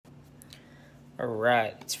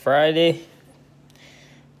Alright, it's Friday.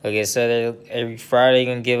 Like I said, every Friday,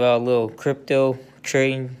 gonna give out little crypto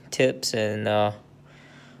trading tips and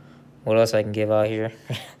what else I can give out here?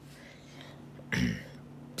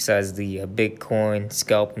 Besides the Bitcoin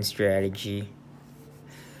scalping strategy.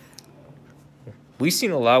 We've seen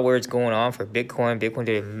a lot where it's going on for Bitcoin. Bitcoin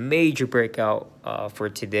did a major breakout for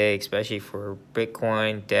today, especially for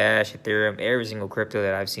Bitcoin, Dash, Ethereum, every single crypto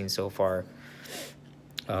that I've seen so far.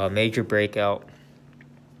 Major breakout.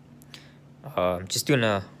 Just doing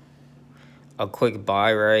a quick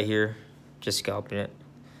buy right here, just scalping it.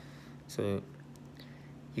 So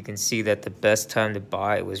you can see that the best time to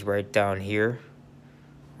buy was right down here,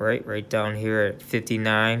 right down here at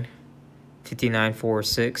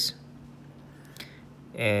 59.46,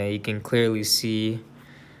 and you can clearly see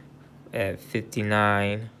at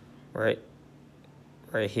 59 right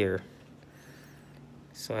here.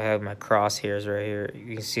 So I have my crosshairs right here.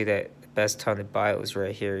 You can see that the best time to buy it was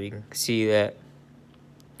right here. You can see that.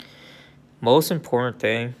 Most important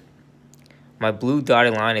thing, my blue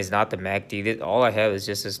dotted line is not the MACD. All I have is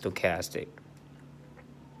just a stochastic.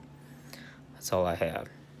 That's all I have.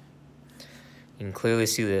 You can clearly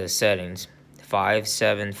see the settings.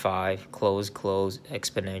 575, close,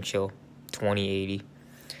 exponential, 2080.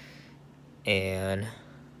 And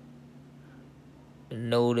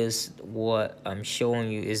notice what I'm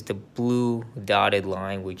showing you is the blue dotted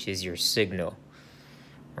line, which is your signal.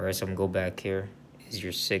 Alright, so I'm gonna go back here, is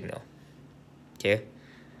your signal. Okay,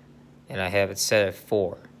 and I have it set at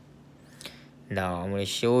 4. Now I'm going to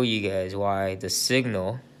show you guys why the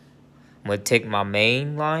signal. I'm going to take my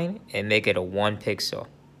main line and make it a 1 pixel.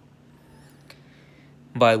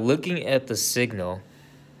 By looking at the signal,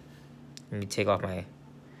 let me take off these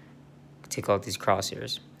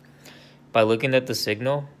crosshairs. By looking at the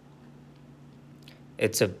signal,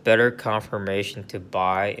 it's a better confirmation to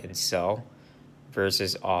buy and sell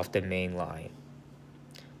versus off the main line.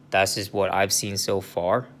 That's just what I've seen so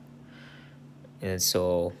far. And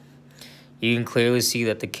so you can clearly see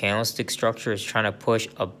that the candlestick structure is trying to push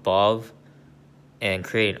above and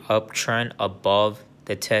create an uptrend above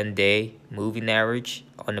the 10-day moving average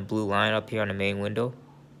on the blue line up here on the main window.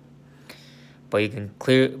 But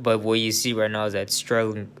what you see right now is that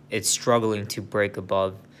it's struggling to break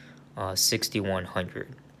above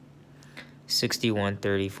 6100.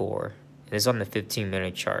 6134. And it's on the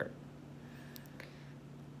 15-minute chart.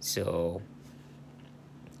 So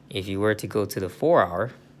if you were to go to the 4-hour,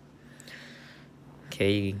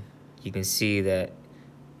 okay, you can see that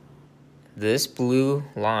this blue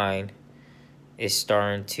line is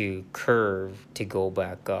starting to curve to go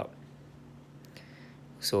back up.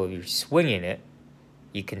 So if you're swinging it,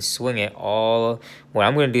 you can swing it all. What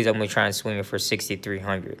I'm going to do is I'm going to try and swing it for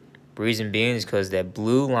 6,300. Reason being is because that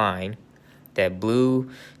blue line, that blue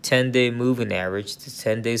 10-day moving average, the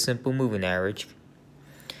 10-day simple moving average,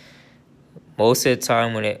 most of the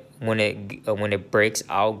time when it breaks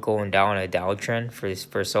out going down a downtrend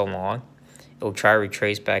for so long, it'll try to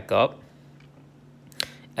retrace back up,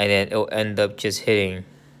 and then it'll end up just hitting.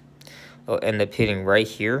 It'll end up hitting right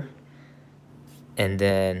here, and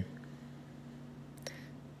then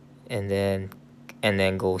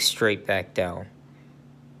go straight back down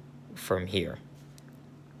from here,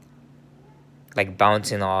 like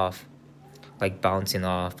bouncing off the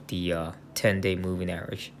 10-day moving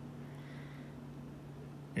average.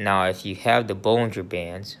 Now, if you have the Bollinger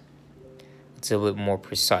Bands, it's a little bit more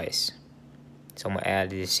precise. So I'm going to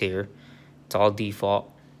add this here. It's all default.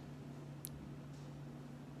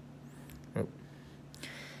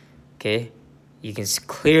 Okay. You can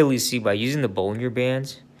clearly see by using the Bollinger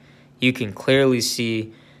Bands, you can clearly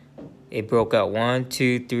see it broke out 1,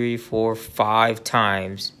 2, 3, 4, 5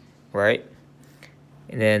 times, right?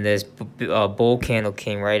 And then this bull candle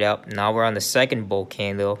came right up. Now we're on the second bull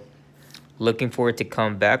candle, looking for it to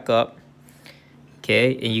come back up.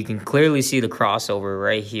 Okay, and you can clearly see the crossover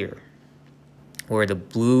right here, where the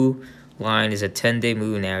blue line is a 10-day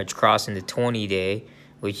moving average crossing the 20-day,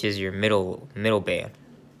 which is your middle band.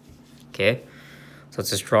 Okay, so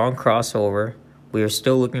it's a strong crossover. We are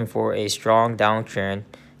still looking for a strong downtrend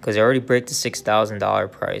because I already break the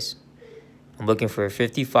 $6,000 price. I'm looking for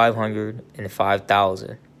 5,500 and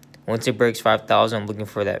 5,000. Once it breaks 5,000, I'm looking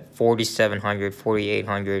for that 4,700,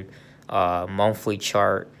 4,800 monthly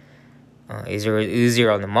chart.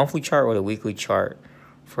 Either on the monthly chart or the weekly chart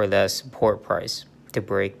for that support price to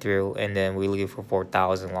break through, and then we leave for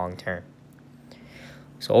 4,000 long term.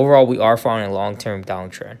 So overall, we are following a long-term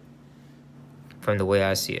downtrend from the way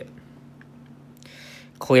I see it.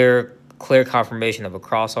 Clear confirmation of a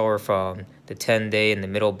crossover from the 10-day in the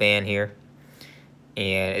middle band here,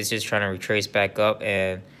 and it's just trying to retrace back up,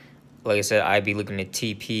 and like I said, I'd be looking at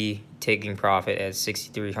TP taking profit at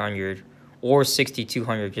 6,300 or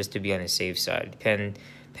 6,200 just to be on the safe side, depending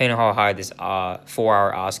on how high this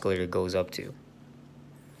 4-hour oscillator goes up to.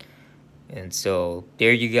 And so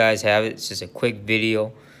there you guys have it. It's just a quick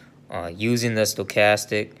video using the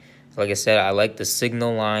stochastic. Like I said, I like the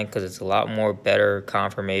signal line because it's a lot more better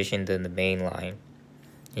confirmation than the main line.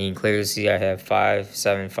 And you can clearly see I have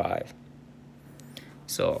 575.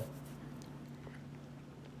 So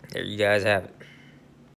there you guys have it.